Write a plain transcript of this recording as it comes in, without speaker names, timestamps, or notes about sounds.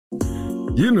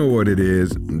You know what it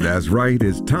is. That's right.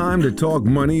 It's time to talk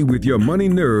money with your money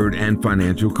nerd and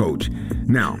financial coach.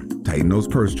 Now, tighten those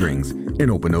purse strings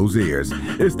and open those ears.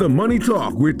 It's the Money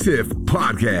Talk with Tiff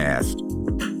podcast.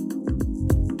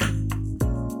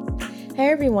 Hey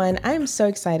everyone, I am so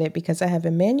excited because I have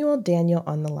Emmanuel Daniel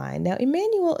on the line. Now,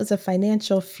 Emmanuel is a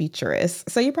financial futurist.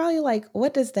 So you're probably like,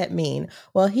 what does that mean?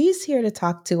 Well, he's here to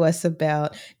talk to us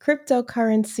about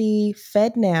cryptocurrency,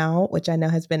 FedNow, which I know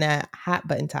has been a hot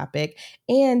button topic,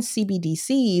 and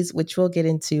CBDCs, which we'll get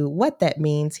into what that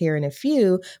means here in a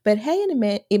few. But hey,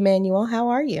 Emmanuel, how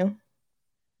are you?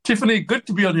 Tiffany, good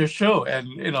to be on your show, and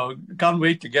can't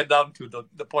wait to get down to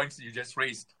the points that you just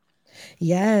raised.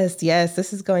 Yes.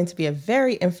 This is going to be a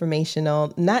very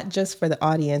informational, not just for the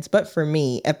audience, but for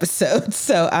me episode.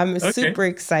 So I'm super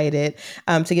excited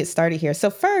to get started here. So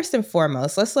first and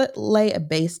foremost, let's lay a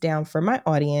base down for my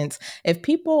audience. If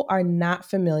people are not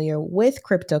familiar with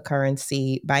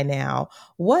cryptocurrency by now,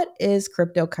 what is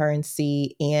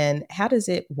cryptocurrency and how does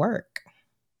it work?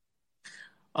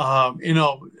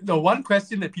 The one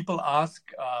question that people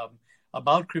ask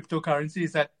about cryptocurrency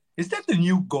is that the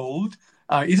new gold?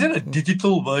 Is it a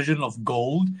digital version of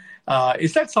gold?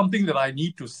 Is that something that I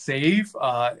need to save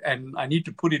and I need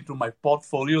to put into my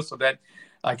portfolio so that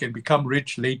I can become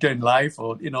rich later in life?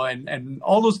 Or, and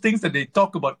all those things that they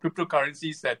talk about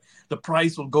cryptocurrencies, that the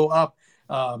price will go up,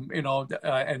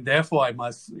 and therefore I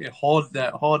must hoard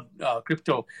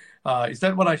crypto. Is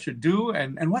that what I should do?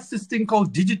 And what's this thing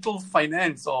called digital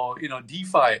finance or,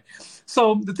 DeFi?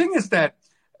 So the thing is that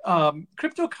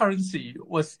cryptocurrency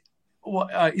was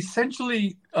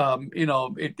essentially,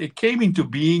 it came into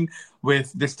being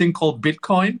with this thing called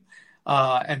Bitcoin.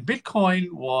 And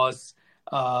Bitcoin was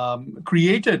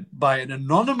created by an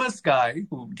anonymous guy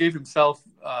who gave himself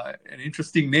an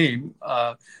interesting name,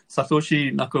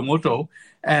 Satoshi Nakamoto.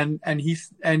 And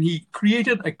he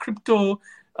created a crypto,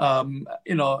 an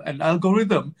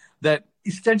algorithm that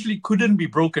essentially couldn't be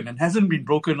broken and hasn't been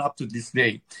broken up to this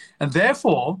day. And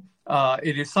therefore,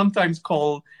 it is sometimes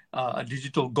called a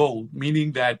digital gold,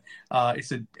 meaning that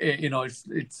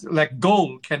it's like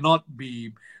gold cannot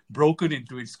be broken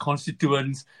into its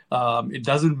constituents. It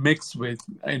doesn't mix with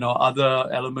other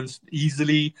elements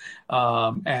easily,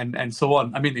 and so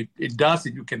on. I mean, it does.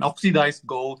 You can oxidize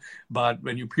gold, but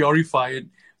when you purify it,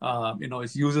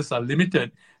 its uses are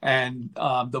limited, and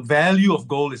the value of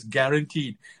gold is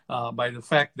guaranteed by the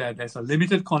fact that there's a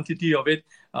limited quantity of it,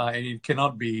 and it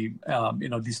cannot be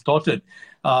distorted.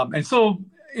 And so,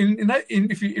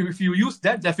 if you use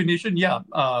that definition,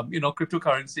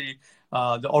 cryptocurrency,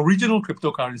 the original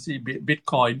cryptocurrency,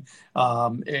 Bitcoin,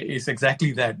 is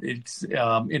exactly that. It's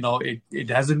it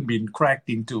hasn't been cracked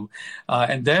into,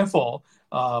 and therefore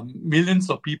millions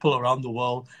of people around the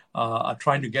world are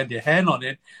trying to get their hand on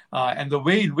it, and the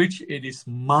way in which it is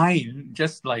mined,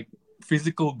 just like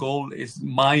physical gold is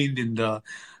mined in the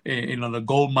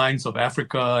gold mines of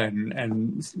Africa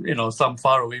and some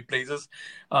faraway places.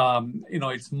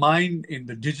 It's mined in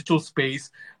the digital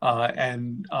space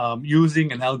and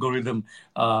using an algorithm,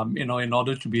 in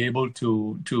order to be able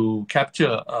to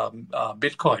capture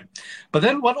Bitcoin. But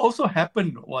then what also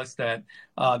happened was that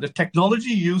the technology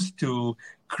used to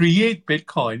create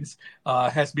Bitcoins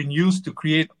has been used to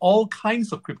create all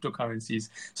kinds of cryptocurrencies.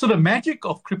 So the magic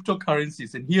of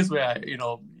cryptocurrencies, and here's where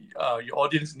your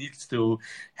audience needs to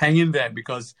hang in there,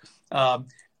 because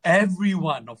every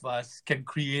one of us can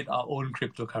create our own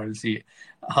cryptocurrency.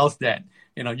 How's that?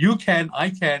 You can, I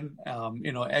can,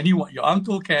 anyone, your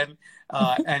uncle can,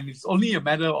 and it's only a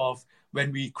matter of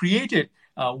when we create it,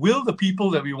 will the people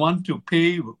that we want to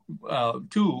pay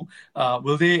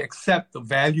will they accept the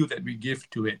value that we give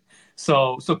to it?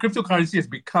 So cryptocurrency has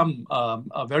become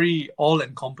a very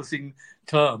all-encompassing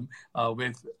term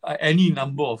with any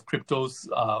number of cryptos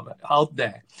out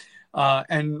there.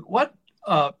 And what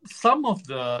some of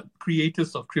the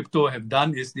creators of crypto have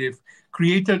done is they've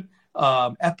created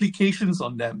applications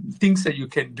on them, things that you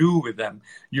can do with them.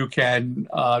 You can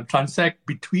transact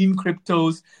between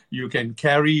cryptos. You can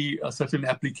carry a certain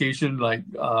application like,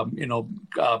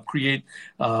 create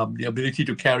the ability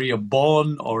to carry a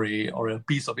bond or a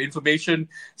piece of information,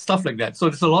 stuff like that. So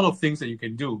there's a lot of things that you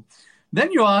can do.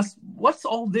 Then you ask, what's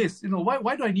all this?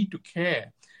 Why do I need to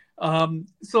care?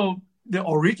 So the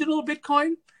original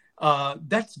Bitcoin,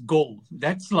 that's gold.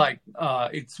 That's like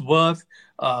it's worth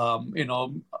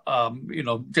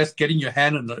just getting your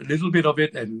hand on a little bit of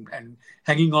it and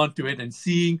hanging on to it and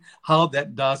seeing how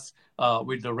that does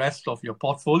with the rest of your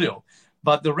portfolio.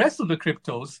 But the rest of the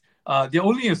cryptos, they're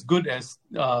only as good as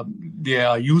they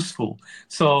are useful.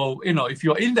 So if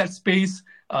you're in that space,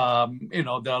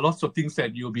 there are lots of things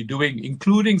that you'll be doing,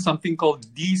 including something called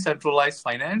decentralized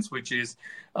finance, which is,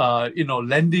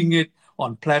 lending it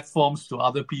on platforms to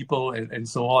other people and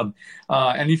so on.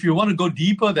 And if you want to go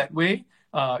deeper that way,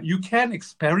 you can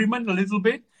experiment a little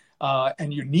bit.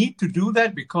 And you need to do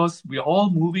that because we're all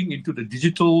moving into the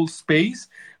digital space.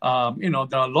 There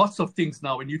are lots of things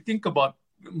now. When you think about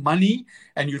money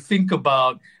and you think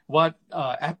about what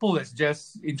Apple has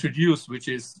just introduced, which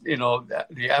is,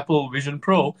 the Apple Vision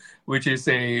Pro, which is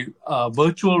a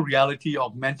virtual reality,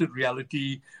 augmented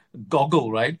reality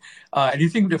goggle, right? And you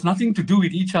think they have nothing to do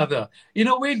with each other. In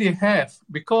a way, they have,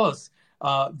 because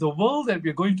the world that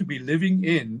we're going to be living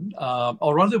in,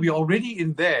 or rather we're already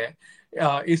in there,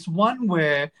 is one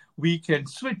where we can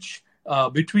switch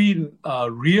between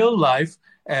real life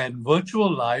and virtual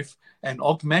life and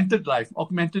augmented life.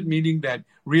 Augmented meaning that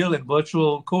real and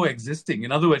virtual coexisting.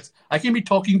 In other words, I can be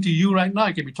talking to you right now.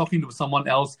 I can be talking to someone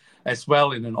else as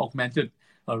well in an augmented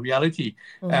reality,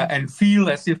 and feel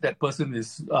as if that person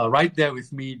is right there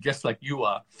with me, just like you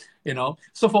are.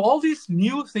 So for all these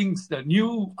new things, the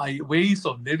new ways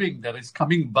of living that is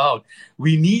coming about,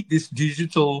 we need this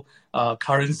digital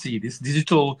currency, this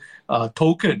digital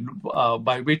token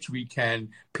by which we can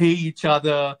pay each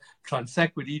other,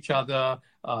 transact with each other,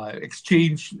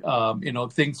 exchange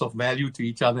things of value to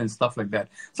each other and stuff like that.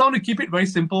 So I want to keep it very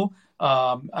simple.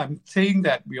 I'm saying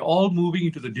that we're all moving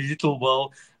into the digital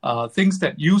world. Things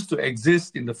that used to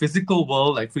exist in the physical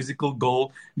world, like physical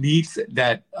gold, needs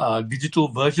that digital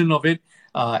version of it,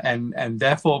 and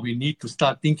therefore we need to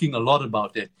start thinking a lot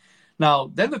about it.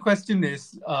 Now, then the question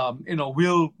is,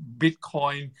 will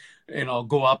Bitcoin,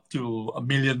 go up to $1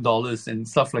 million and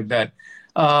stuff like that?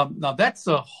 Now that's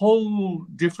a whole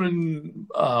different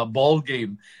ball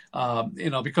game,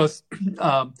 because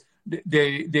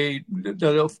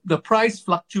the price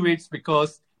fluctuates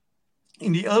because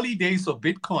in the early days of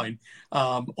Bitcoin,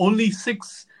 only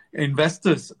 6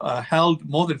 investors held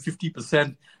more than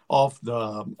 50% of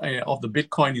the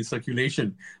Bitcoin in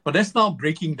circulation. But that's now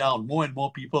breaking down. More and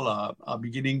more people are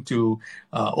beginning to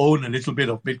own a little bit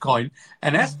of Bitcoin.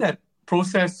 And as that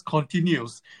process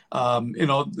continues,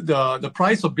 the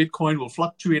price of Bitcoin will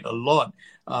fluctuate a lot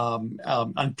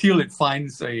until it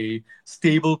finds a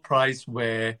stable price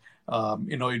where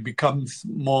it becomes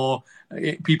more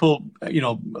people,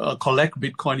 collect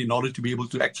Bitcoin in order to be able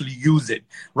to actually use it.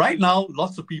 Right now,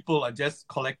 lots of people are just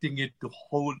collecting it to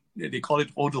hold. They call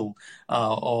it HODL,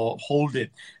 or hold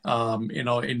it,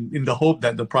 in the hope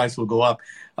that the price will go up.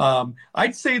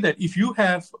 I'd say that if you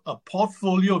have a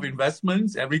portfolio of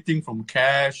investments, everything from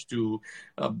cash to,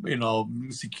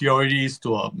 securities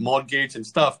to a mortgage and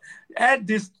stuff, add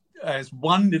this as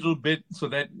one little bit so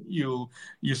that you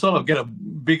sort of get a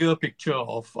bigger picture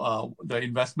of the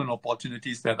investment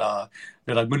opportunities that are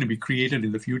going to be created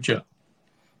in the future.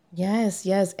 Yes,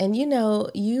 yes. And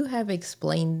you have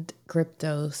explained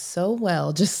crypto so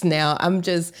well just now. I'm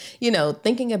just,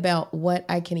 thinking about what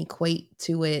I can equate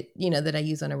to it, that I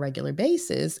use on a regular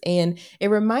basis. And it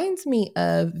reminds me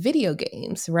of video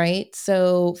games, right?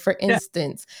 So for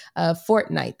instance,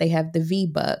 Fortnite, they have the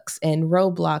V-Bucks, and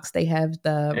Roblox, they have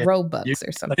the Robux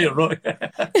or something.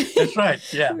 That's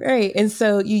right. Yeah. Right. And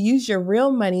so you use your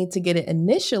real money to get it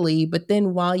initially, but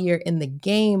then while you're in the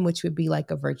game, which would be like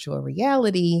a virtual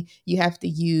reality, you have to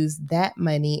use that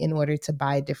money in order to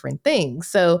buy different things.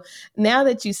 So now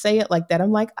that you say it like that,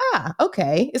 I'm like,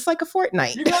 okay, it's like a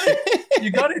Fortnite. You got it.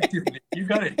 You got it, Tiffany. You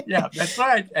got it. Yeah, that's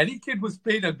right. Any kid who's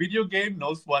played a video game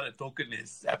knows what a token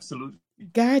is. Absolutely.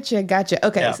 Gotcha.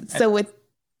 Okay, yeah. So with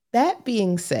that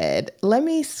being said, let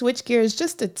me switch gears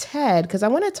just a tad, because I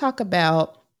want to talk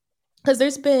about, because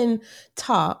there's been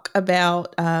talk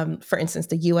about, for instance,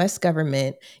 the U.S.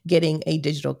 government getting a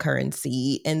digital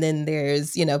currency. And then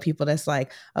there's, people that's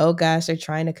like, oh, gosh, they're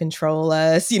trying to control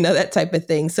us, that type of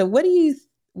thing. So what do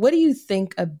you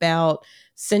think about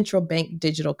central bank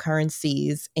digital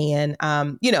currencies? And,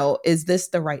 is this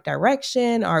the right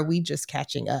direction? Or are we just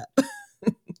catching up?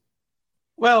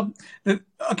 Well,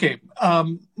 okay.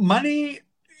 Money.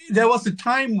 There was a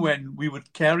time when we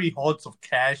would carry hordes of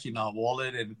cash in our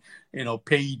wallet and,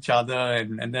 pay each other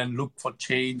and then look for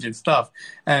change and stuff.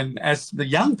 And as the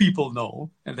young people know,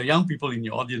 and the young people in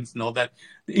your audience know, that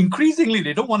increasingly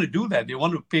they don't want to do that. They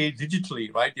want to pay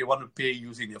digitally, right? They want to pay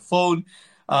using their phone.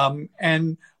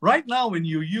 And right now, when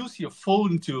you use your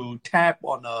phone to tap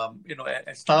on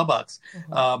at Starbucks,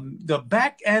 the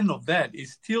back end of that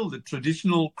is still the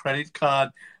traditional credit card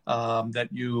that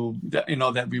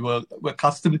we were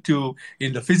accustomed to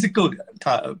in the physical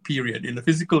period, in the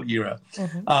physical era.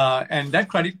 And that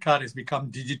credit card has become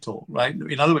digital, right?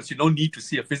 In other words, you don't need to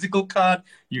see a physical card.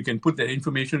 You can put that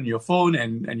information in your phone,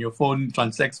 and your phone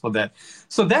transacts for that.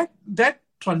 So that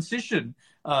transition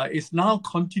is now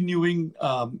continuing,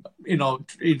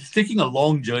 it's taking a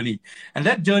long journey. And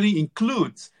that journey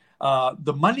includes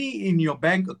the money in your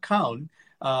bank account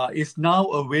is now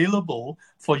available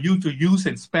for you to use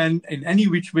and spend in any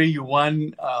which way you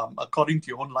want, according to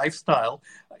your own lifestyle,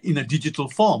 in a digital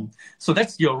form. So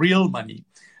that's your real money.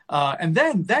 And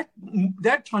then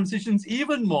that transitions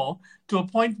even more to a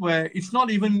point where it's not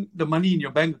even the money in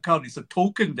your bank account; it's a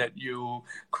token that you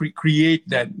create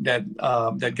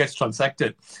that gets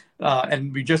transacted.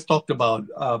 And we just talked about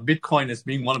Bitcoin as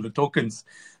being one of the tokens.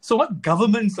 So what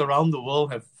governments around the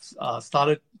world have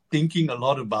started thinking a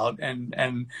lot about,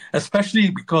 and especially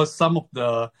because some of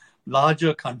the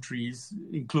larger countries,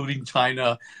 including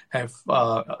China, have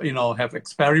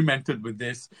experimented with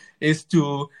this, is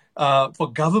to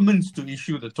for governments to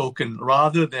issue the token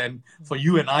rather than for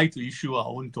you and I to issue our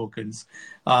own tokens.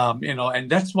 And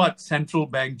that's what central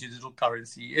bank digital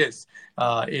currency is.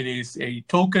 It is a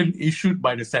token issued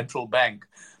by the central bank.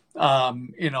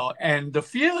 And the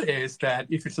fear is that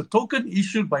if it's a token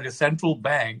issued by the central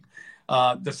bank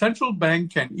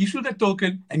can issue the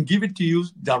token and give it to you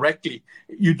directly.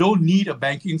 You don't need a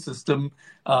banking system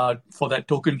for that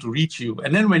token to reach you.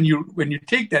 And then when you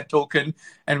take that token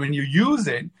and when you use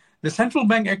it, the central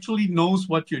bank actually knows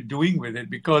what you're doing with it,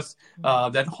 because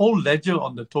that whole ledger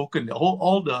on the token,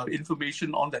 all the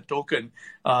information on that token,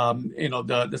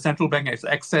 the central bank has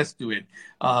access to it.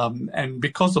 And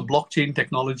because of blockchain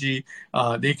technology,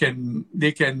 they can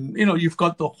you've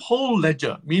got the whole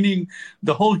ledger, meaning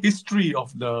the whole history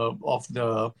of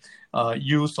the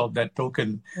use of that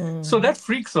token. So that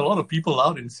freaks a lot of people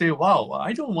out and say, wow,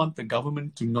 I don't want the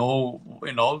government to know,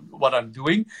 what I'm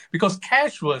doing, because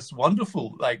cash was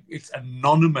wonderful. Like, it's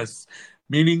anonymous,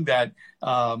 meaning that,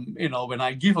 when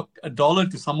I give a dollar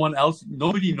to someone else,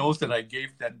 nobody knows that I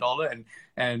gave that dollar.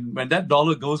 And when that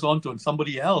dollar goes on to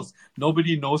somebody else,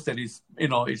 nobody knows that it's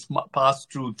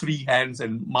passed through three hands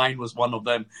and mine was one of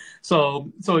them.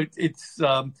 So it's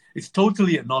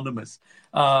totally anonymous.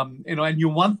 And you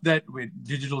want that with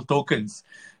digital tokens.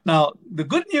 Now, the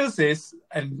good news is,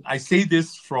 and I say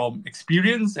this from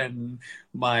experience and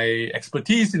my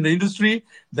expertise in the industry,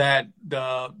 that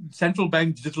the central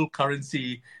bank digital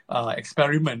currency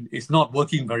experiment is not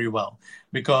working very well,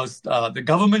 because the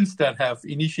governments that have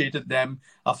initiated them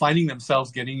are finding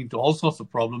themselves getting into all sorts of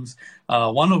problems,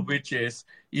 one of which is,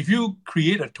 if you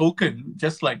create a token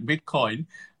just like Bitcoin,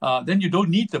 then you don't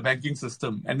need the banking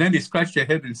system. And then they scratch their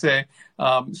head and say,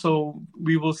 so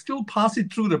we will still pass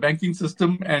it through the banking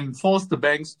system and force the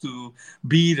banks to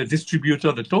be the distributor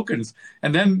of the tokens.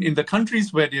 And then in the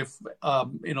countries where they've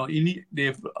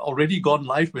already gone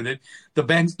live with it, the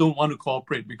banks don't want to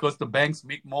cooperate, because the banks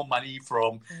make more money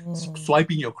from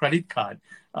swiping your credit card.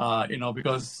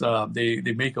 Because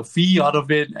they make a fee out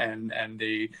of it, and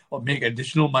they make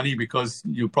additional money because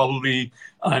you probably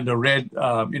in the red,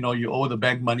 you owe the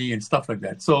bank money and stuff like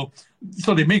that. So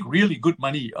they make really good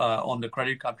money on the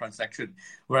credit card transaction,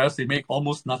 whereas they make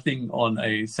almost nothing on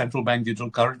a central bank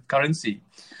digital currency.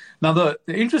 Now, the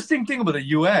interesting thing about the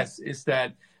US is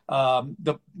that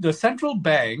the central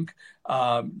bank,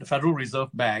 the Federal Reserve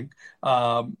Bank,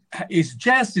 is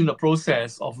just in the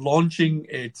process of launching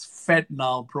its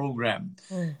FedNow program.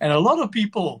 And a lot of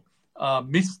people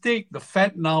mistake the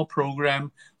FedNow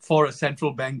program for a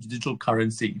central bank digital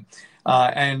currency.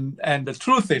 And the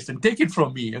truth is, and take it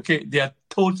from me, okay, they are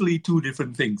totally two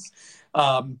different things.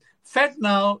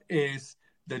 FedNow is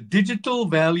the digital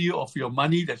value of your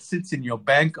money that sits in your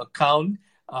bank account,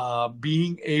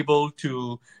 being able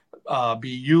to be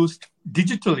used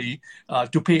digitally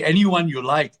to pay anyone you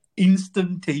like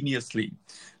instantaneously.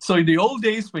 So in the old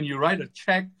days, when you write a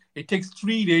check, it takes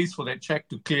 3 days for that check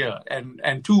to clear,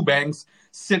 and two banks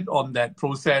sit on that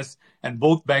process, and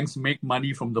both banks make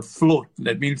money from the float.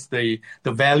 That means the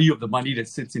value of the money that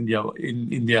sits in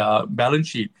their balance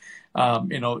sheet.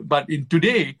 But in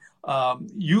today,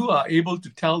 you are able to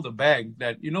tell the bank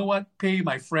that, you know what, pay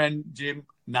my friend Jim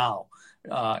now.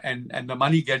 And the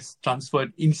money gets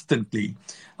transferred instantly.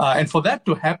 And for that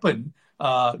to happen,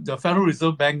 the Federal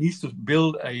Reserve Bank needs to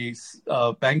build a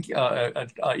bank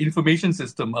information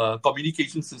system, a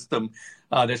communication system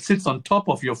that sits on top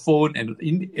of your phone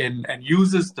and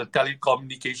uses the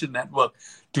telecommunication network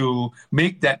to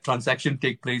make that transaction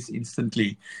take place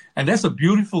instantly. And that's a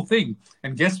beautiful thing.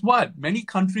 And guess what? Many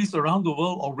countries around the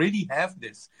world already have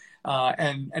this.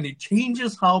 And it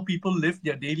changes how people live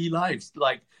their daily lives.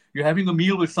 Like you're having a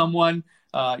meal with someone,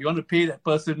 you want to pay that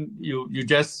person, you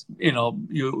just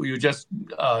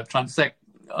transact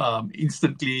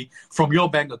instantly from your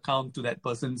bank account to that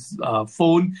person's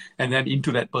phone and then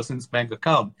into that person's bank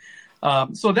account.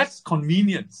 So that's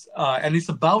convenience. And it's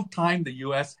about time the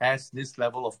US has this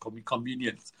level of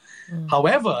convenience.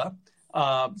 However,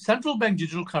 central bank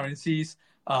digital currencies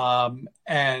and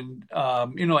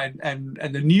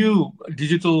the new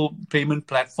digital payment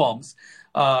platforms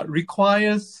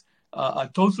requires a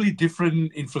totally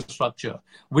different infrastructure,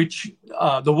 which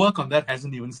the work on that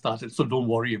hasn't even started. So don't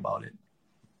worry about it.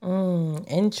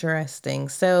 Interesting.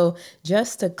 So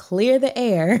just to clear the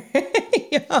air.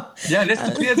 Yeah, just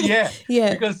to clear the air.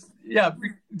 Yeah. Because,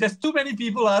 there's too many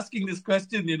people asking this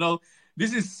question,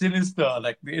 this is sinister,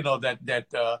 like,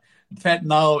 that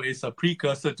FedNow is a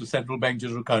precursor to central bank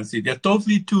digital currency. They're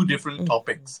totally two different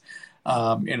topics,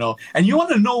 and you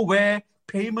want to know where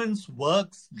payments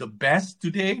works the best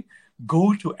today?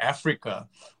 Go to Africa.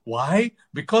 Why?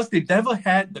 Because they never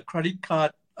had the credit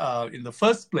card in the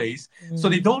first place, so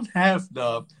they don't have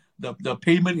the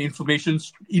payment information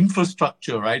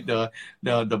infrastructure, right?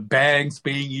 The banks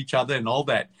paying each other and all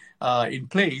that in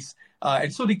place,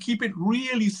 and so they keep it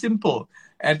really simple.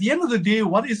 At the end of the day,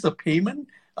 what is a payment?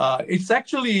 It's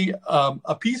actually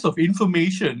a piece of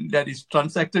information that is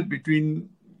transacted between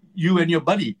you and your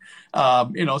buddy,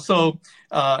 and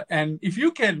if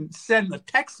you can send a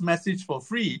text message for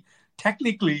free,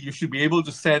 technically you should be able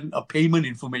to send a payment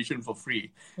information for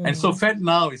free. And so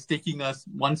FedNow is taking us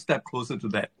one step closer to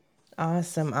that.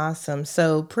 Awesome.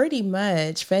 So pretty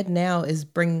much FedNow is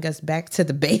bringing us back to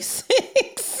the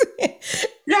basics.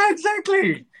 Yeah,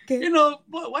 exactly. Okay.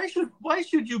 Why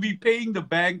should you be paying the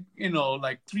bank,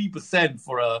 like 3%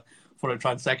 for a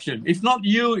transaction? If not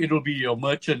you, it'll be your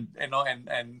merchant,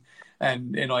 and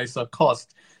it's a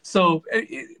cost. So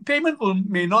payment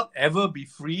may not ever be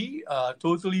free,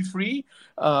 totally free,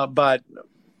 but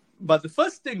the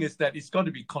first thing is that it's got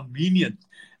to be convenient,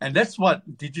 and that's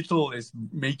what digital is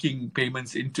making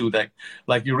payments into.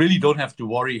 Like you really don't have to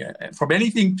worry from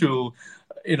anything to,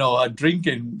 a drink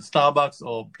in Starbucks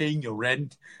or paying your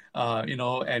rent,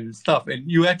 and stuff.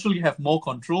 And you actually have more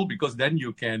control because then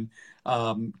you can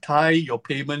tie your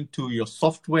payment to your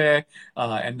software,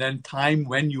 and then time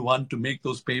when you want to make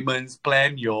those payments,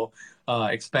 plan your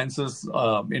expenses,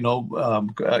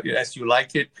 as you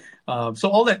like it. So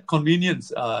all that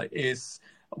convenience is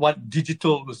what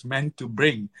digital was meant to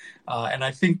bring. And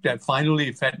I think that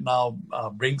finally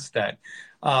FedNow brings that.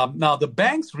 Now, the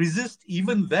banks resist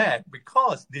even that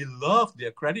because they love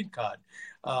their credit card.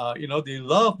 They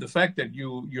love the fact that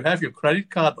you have your credit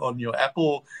card on your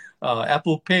Apple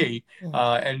Pay,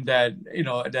 and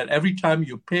that every time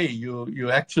you pay,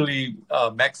 you actually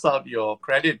max out your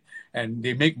credit, and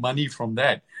they make money from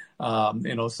that. And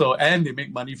they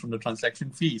make money from the transaction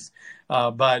fees.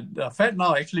 But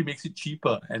FedNow actually makes it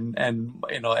cheaper and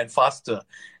faster.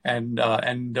 And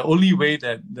the only way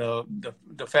that the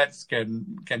Feds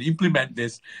can implement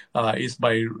this is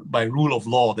by rule of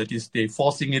law. That is, they're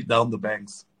forcing it down the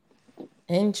banks.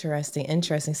 Interesting.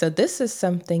 So this is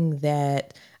something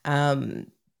that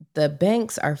the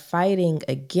banks are fighting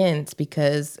against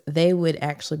because they would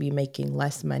actually be making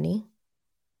less money.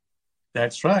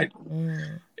 That's right.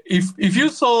 If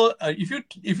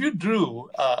you drew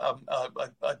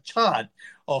a chart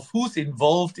of who's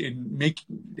involved in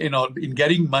in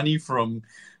getting money from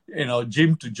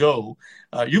Jim to Joe,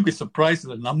 you'd be surprised at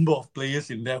the number of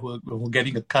players in there who are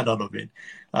getting a cut out of it.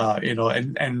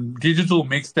 And digital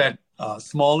makes that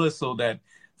smaller so that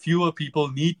fewer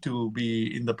people need to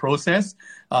be in the process.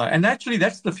 And actually,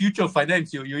 that's the future of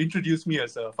finance. You introduced me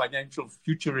as a financial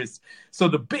futurist. So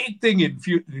the big thing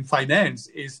in finance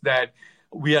is that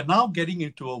we are now getting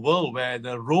into a world where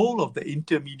the role of the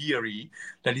intermediary,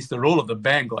 that is the role of the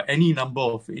bank or any number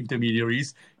of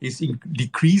intermediaries, is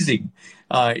decreasing.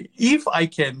 If I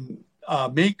can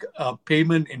make a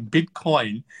payment in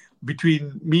Bitcoin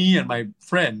between me and my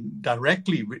friend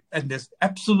directly, and there's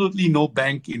absolutely no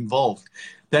bank involved,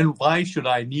 then why should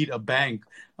I need a bank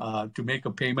to make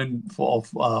a payment of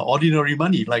ordinary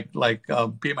money, like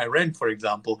pay my rent, for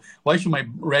example? Why should my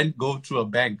rent go through a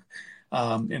bank?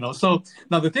 So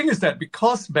now the thing is that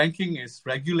because banking is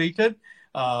regulated,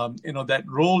 that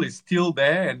role is still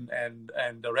there, and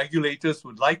the regulators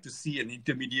would like to see an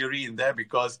intermediary in there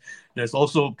because there's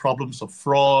also problems of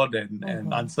fraud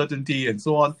and uncertainty and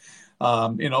so on.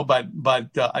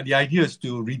 But the idea is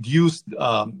to reduce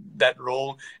that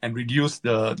role and reduce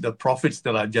the profits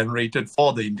that are generated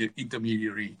for the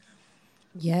intermediary.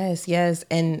 Yes, yes.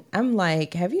 And I'm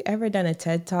like, have you ever done a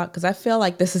TED Talk? Because I feel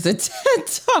like this is a TED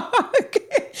Talk.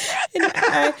 And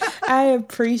I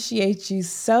appreciate you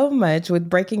so much with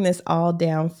breaking this all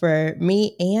down for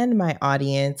me and my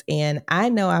audience. And I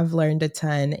know I've learned a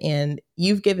ton, and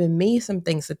you've given me some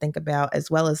things to think about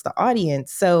as well as the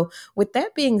audience. So with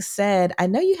that being said, I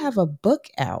know you have a book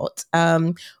out.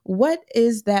 What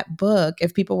is that book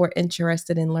if people were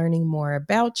interested in learning more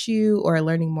about you or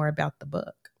learning more about the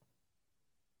book?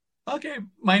 Okay,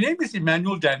 my name is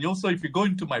Emmanuel Daniel. So if you go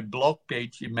into my blog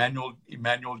page,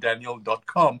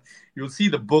 emmanueldaniel.com, you'll see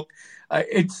the book.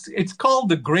 It's called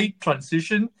The Great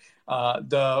Transition.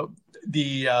 The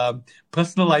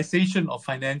personalization of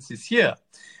finance is here.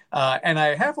 And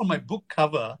I have on my book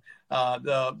cover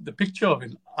the picture of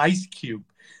an ice cube.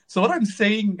 So what I'm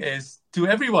saying is to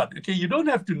everyone, okay, you don't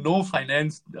have to know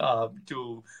finance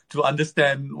to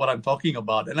understand what I'm talking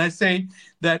about. And I say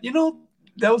that,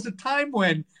 there was a time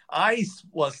when ice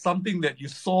was something that you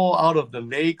saw out of the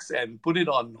lakes and put it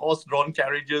on horse-drawn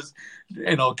carriages,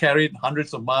 carried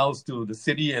hundreds of miles to the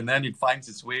city, and then it finds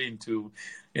its way into,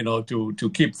 to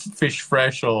keep fish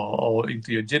fresh or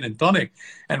into your gin and tonic.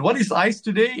 And what is ice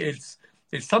today? It's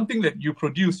something that you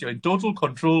produce, you're in total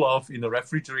control of in the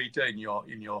refrigerator in your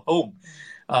home.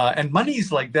 And money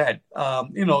is like that.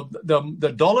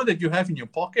 The dollar that you have in your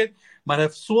pocket might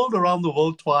have sold around the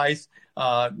world twice,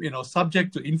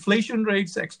 subject to inflation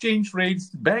rates, exchange rates,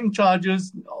 bank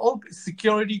charges, all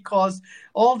security costs,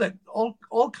 all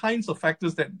kinds of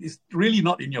factors that is really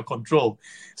not in your control.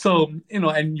 So,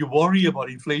 and you worry about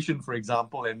inflation, for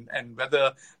example, and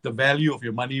whether the value of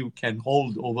your money can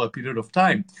hold over a period of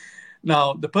time.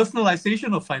 Now, the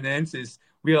personalization of finance is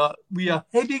we are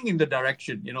heading in the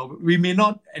direction. We may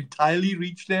not entirely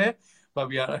reach there, but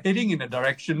we are heading in a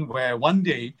direction where one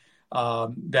day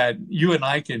that you and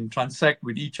I can transact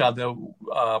with each other,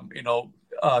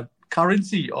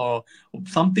 currency or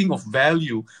something of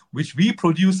value, which we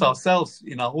produce ourselves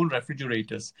in our own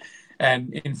refrigerators.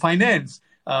 And in finance,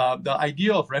 the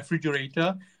idea of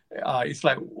refrigerator, it's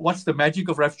like, what's the magic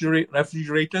of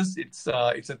refrigerators? It's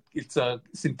a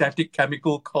synthetic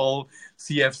chemical called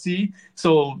CFC.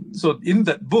 So in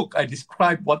that book, I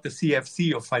describe what the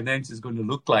CFC of finance is going to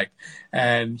look like.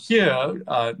 And here,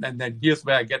 and then here's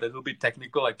where I get a little bit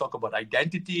technical. I talk about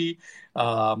identity,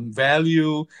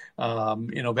 value,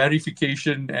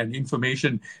 verification and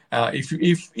information.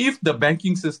 If the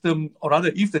banking system, or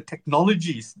rather, if the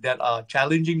technologies that are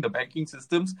challenging the banking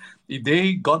systems, if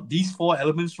they got these four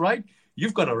elements right,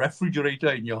 you've got a refrigerator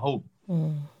in your home.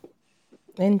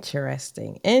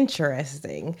 Interesting.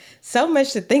 So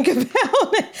much to think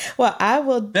about.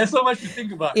 Well, There's so much to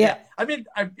think about. Yeah. I mean,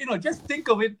 just think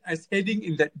of it as heading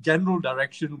in that general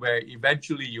direction where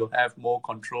eventually you'll have more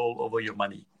control over your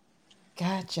money.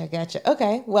 Gotcha.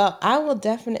 Okay. Well, I will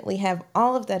definitely have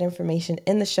all of that information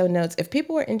in the show notes. If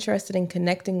people were interested in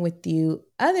connecting with you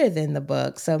other than the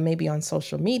book, so maybe on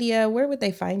social media, where would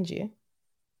they find you?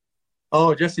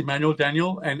 Oh, just Emmanuel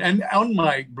Daniel, and on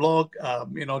my blog,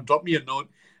 drop me a note.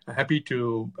 Happy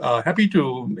to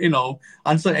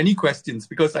answer any questions,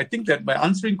 because I think that by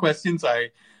answering questions,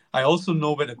 I also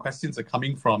know where the questions are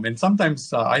coming from, and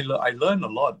sometimes I learn a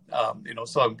lot.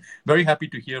 So I'm very happy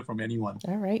to hear from anyone.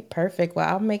 All right, perfect. Well,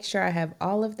 I'll make sure I have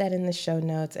all of that in the show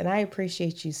notes, and I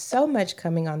appreciate you so much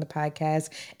coming on the podcast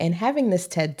and having this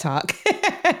TED Talk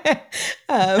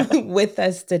with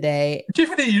us today.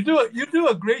 Tiffany, you do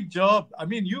a great job. I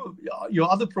mean, your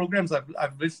other programs, I've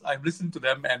listened to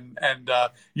them, and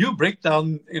you break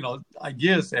down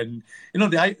ideas, and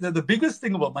the biggest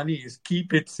thing about money is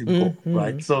keep it simple,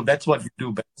 right? So that's what you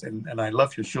do best, and I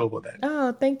love your show for that.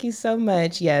 Oh, thank you so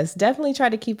much. Yes, definitely try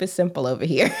to keep it simple over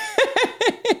here.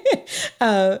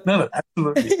 No,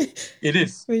 absolutely. It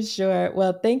is. For sure.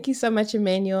 Well, thank you so much,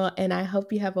 Emmanuel, and I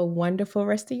hope you have a wonderful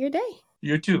rest of your day.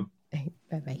 You too.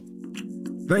 Bye-bye.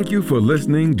 Thank you for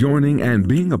listening, joining, and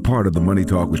being a part of the Money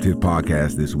Talk with Tiff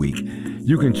podcast this week.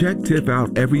 You can check Tiff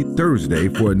out every Thursday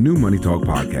for a new Money Talk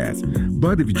podcast.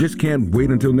 But if you just can't wait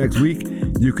until next week,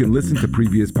 you can listen to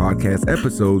previous podcast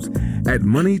episodes at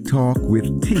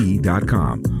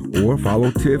moneytalkwitht.com or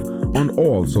follow Tiff on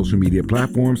all social media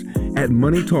platforms at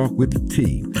Money Talk with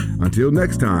T. Until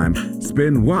next time,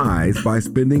 spend wise by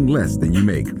spending less than you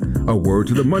make. A word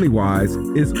to the money wise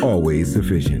is always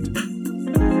sufficient.